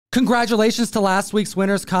Congratulations to last week's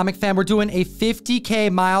winners, Comic Fan. We're doing a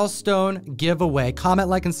 50K milestone giveaway. Comment,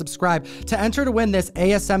 like, and subscribe to enter to win this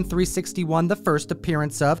ASM 361, the first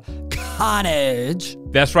appearance of Carnage.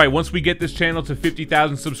 That's right, once we get this channel to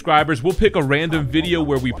 50,000 subscribers, we'll pick a random video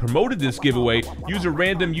where we promoted this giveaway, use a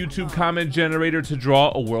random YouTube comment generator to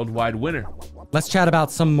draw a worldwide winner. Let's chat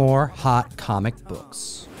about some more hot comic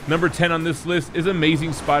books. Number 10 on this list is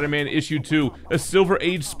Amazing Spider-Man Issue 2, a Silver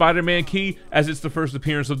Age Spider-Man key, as it's the first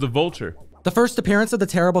appearance of the Vulture. The first appearance of the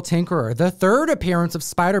Terrible Tinkerer, the third appearance of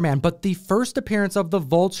Spider-Man, but the first appearance of the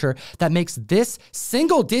Vulture that makes this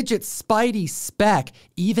single-digit Spidey spec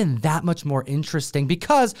even that much more interesting,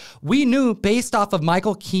 because we knew, based off of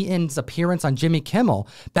Michael Keaton's appearance on Jimmy Kimmel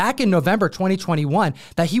back in November 2021,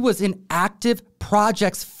 that he was in active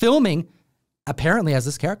projects filming, apparently, as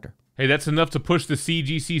this character. Hey, that's enough to push the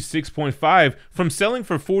CGC 6.5 from selling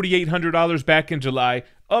for $4,800 back in July,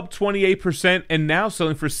 up 28%, and now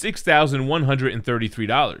selling for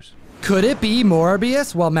 $6,133. Could it be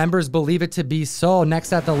Morbius? Well, members believe it to be so.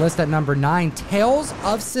 Next at the list at number 9, Tales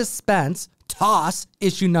of Suspense, TOS,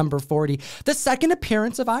 issue number 40, the second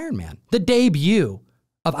appearance of Iron Man, the debut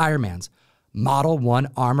of Iron Man's Model 1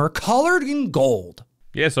 armor colored in gold.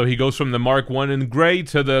 Yeah, so he goes from the Mark 1 in gray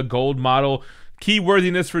to the gold model. Key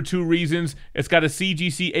worthiness for two reasons. It's got a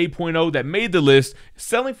CGC 8.0 that made the list,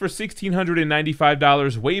 selling for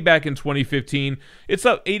 $1,695 way back in 2015. It's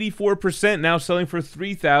up 84%, now selling for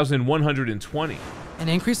 $3,120. An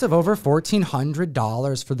increase of over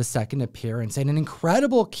 $1,400 for the second appearance, and an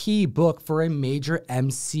incredible key book for a major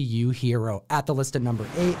MCU hero. At the list at number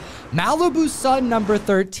 8, Malibu Sun number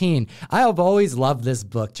 13. I have always loved this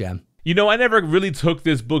book, Gem. You know, I never really took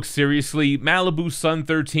this book seriously. Malibu Sun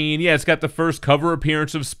 13, yeah, it's got the first cover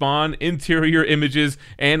appearance of Spawn, interior images,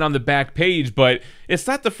 and on the back page, but it's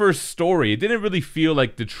not the first story. It didn't really feel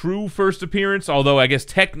like the true first appearance, although I guess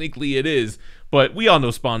technically it is, but we all know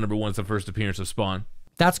Spawn number 1 is the first appearance of Spawn.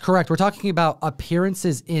 That's correct. We're talking about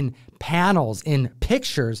appearances in panels, in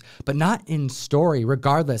pictures, but not in story.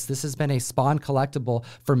 Regardless, this has been a Spawn collectible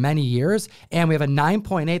for many years, and we have a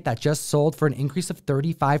 9.8 that just sold for an increase of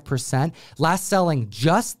 35%. Last selling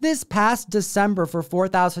just this past December for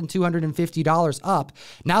 $4,250 up,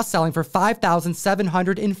 now selling for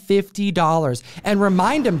 $5,750. And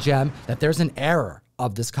remind them, Gem, that there's an error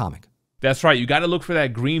of this comic. That's right. You got to look for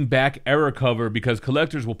that green back error cover because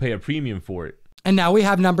collectors will pay a premium for it. And now we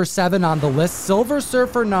have number 7 on the list, Silver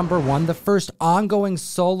Surfer number 1, the first ongoing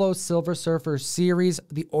solo Silver Surfer series,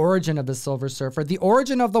 the origin of the Silver Surfer, the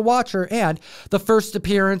origin of the Watcher, and the first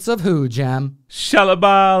appearance of who, Gem?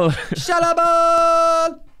 Shalabal!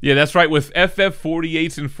 Shalabal! Yeah, that's right. With FF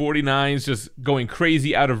 48s and 49s just going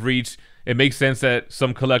crazy out of reach, it makes sense that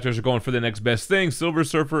some collectors are going for the next best thing. Silver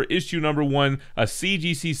Surfer issue number 1, a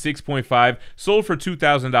CGC 6.5, sold for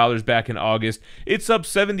 $2,000 back in August. It's up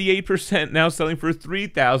 78%, now selling for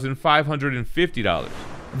 $3,550.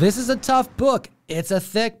 This is a tough book. It's a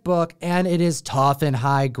thick book, and it is tough and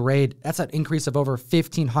high grade. That's an increase of over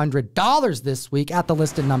 $1,500 this week. At the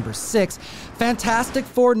list at number 6, Fantastic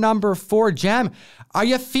Four number 4, Gem. Are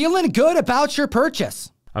you feeling good about your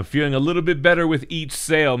purchase? I'm feeling a little bit better with each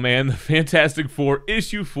sale, man. The Fantastic Four,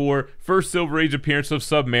 issue 4, first Silver Age appearance of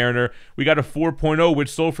Submariner. We got a 4.0, which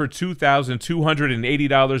sold for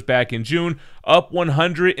 $2,280 back in June, up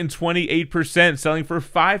 128%, selling for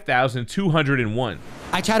 $5,201.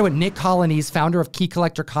 I chatted with Nick Colonies, founder of Key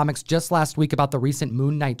Collector Comics, just last week about the recent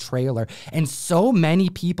Moon Knight trailer, and so many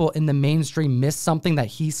people in the mainstream missed something that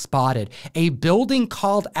he spotted, a building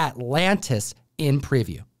called Atlantis in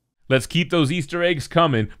preview. Let's keep those Easter eggs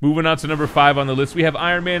coming. Moving on to number 5 on the list, we have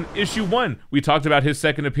Iron Man issue 1. We talked about his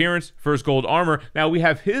second appearance, first gold armor. Now we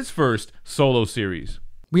have his first solo series.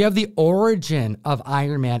 We have the origin of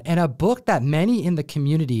Iron Man, and a book that many in the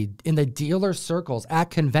community, in the dealer circles, at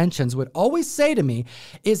conventions would always say to me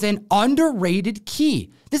is an underrated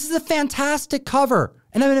key. This is a fantastic cover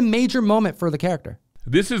and a major moment for the character.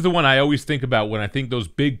 This is the one I always think about when I think those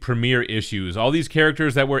big premiere issues. All these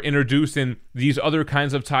characters that were introduced in these other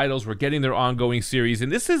kinds of titles were getting their ongoing series,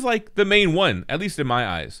 and this is like the main one, at least in my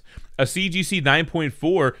eyes. A CGC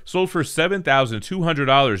 9.4 sold for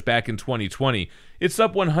 $7,200 back in 2020. It's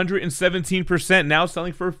up 117%, now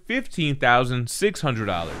selling for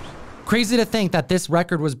 $15,600. Crazy to think that this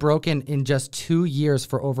record was broken in just 2 years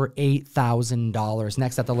for over $8,000.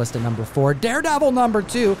 Next at the list at number 4, Daredevil number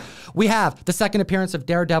 2. We have the second appearance of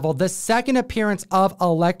Daredevil, the second appearance of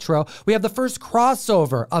Electro. We have the first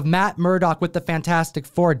crossover of Matt Murdock with the Fantastic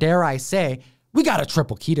Four. Dare I say, we got a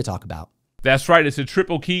triple key to talk about. That's right, it's a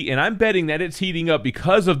triple key, and I'm betting that it's heating up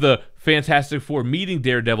because of the Fantastic Four meeting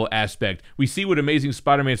Daredevil aspect. We see what Amazing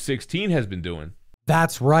Spider-Man 16 has been doing.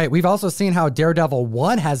 That's right. We've also seen how Daredevil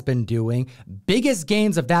 1 has been doing. Biggest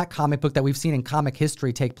gains of that comic book that we've seen in comic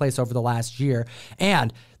history take place over the last year.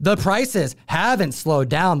 And the prices haven't slowed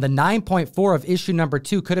down. The 9.4 of issue number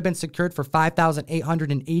 2 could have been secured for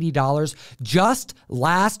 $5,880 just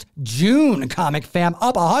last June, comic fam.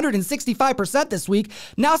 Up 165% this week.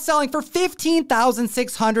 Now selling for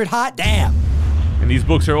 $15,600. Hot damn. And these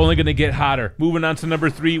books are only going to get hotter. Moving on to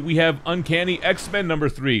number 3, we have Uncanny X-Men number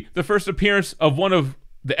 3, the first appearance of one of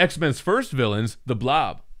the X-Men's first villains, the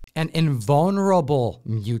Blob. An invulnerable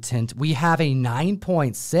mutant. We have a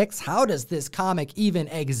 9.6. How does this comic even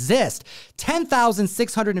exist?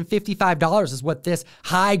 $10,655 is what this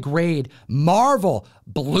high-grade Marvel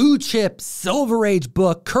blue chip Silver Age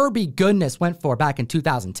book Kirby goodness went for back in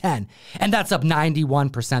 2010. And that's up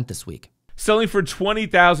 91% this week. Selling for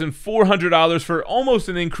 $20,400 for almost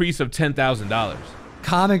an increase of $10,000.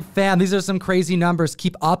 Comic fam, these are some crazy numbers.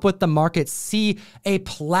 Keep up with the market. See a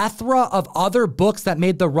plethora of other books that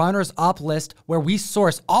made the runners up list where we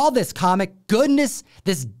source all this comic goodness,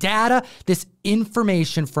 this data, this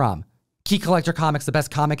information from. Key Collector Comics, the best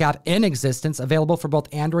comic app in existence, available for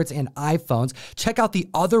both Androids and iPhones. Check out the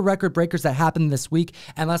other record breakers that happened this week,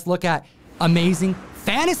 and let's look at Amazing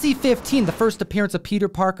Fantasy 15, the first appearance of Peter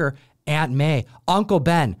Parker, Aunt May, Uncle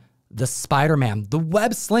Ben, the Spider-Man, the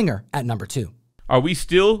Web Slinger at number 2. Are we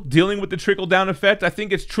still dealing with the trickle-down effect? I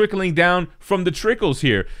think it's trickling down from the trickles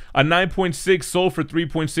here. A 9.6 sold for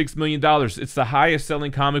 $3.6 million. It's the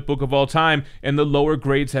highest-selling comic book of all time, and the lower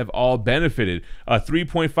grades have all benefited. A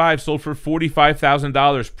 3.5 sold for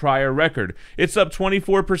 $45,000, prior record. It's up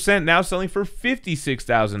 24%, now selling for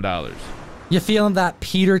 $56,000. You feeling that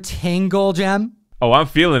Peter tingle, Gem? Oh, I'm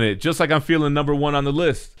feeling it, just like I'm feeling number 1 on the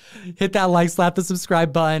list. Hit that like, slap the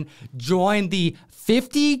subscribe button, join the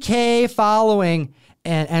 50K following,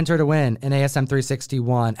 and enter to win an ASM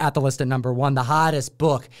 361 at the list at number 1, the hottest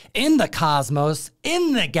book in the cosmos,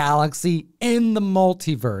 in the galaxy, in the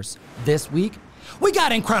multiverse. This week, we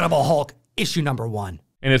got Incredible Hulk, issue number 1.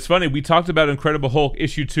 And it's funny, we talked about Incredible Hulk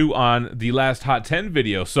issue 2 on the last Hot 10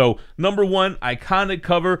 video. So number 1, iconic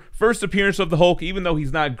cover, first appearance of the Hulk, even though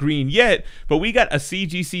he's not green yet, but we got a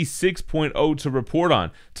CGC 6.0 to report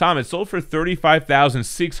on. Tom, it sold for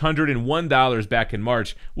 $35,601 back in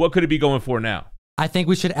March. What could it be going for now? I think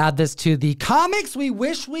we should add this to the comics we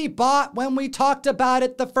wish we bought when we talked about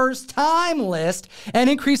it the first time list. An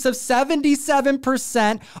increase of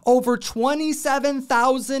 77%, over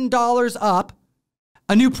 $27,000 up.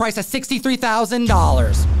 A new price at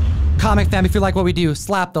 $63,000. Comic fam, if you like what we do,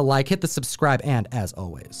 slap the like, hit the subscribe, and as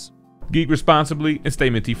always, geek responsibly and stay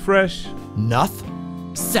minty fresh. Nuff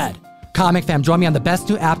said. Comic fam, join me on the best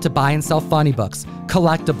new app to buy and sell funny books,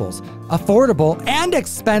 collectibles, affordable and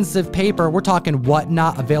expensive paper. We're talking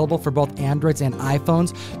Whatnot, available for both Androids and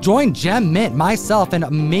iPhones. Join GemMint, myself, and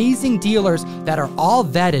amazing dealers that are all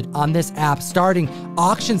vetted on this app, starting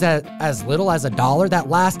auctions at as little as $1 that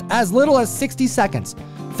last as little as 60 seconds,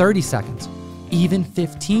 30 seconds, even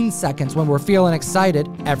 15 seconds when we're feeling excited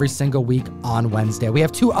every single week on Wednesday. We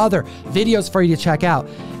have 2 other videos for you to check out.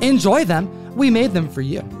 Enjoy them. We made them for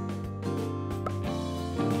you.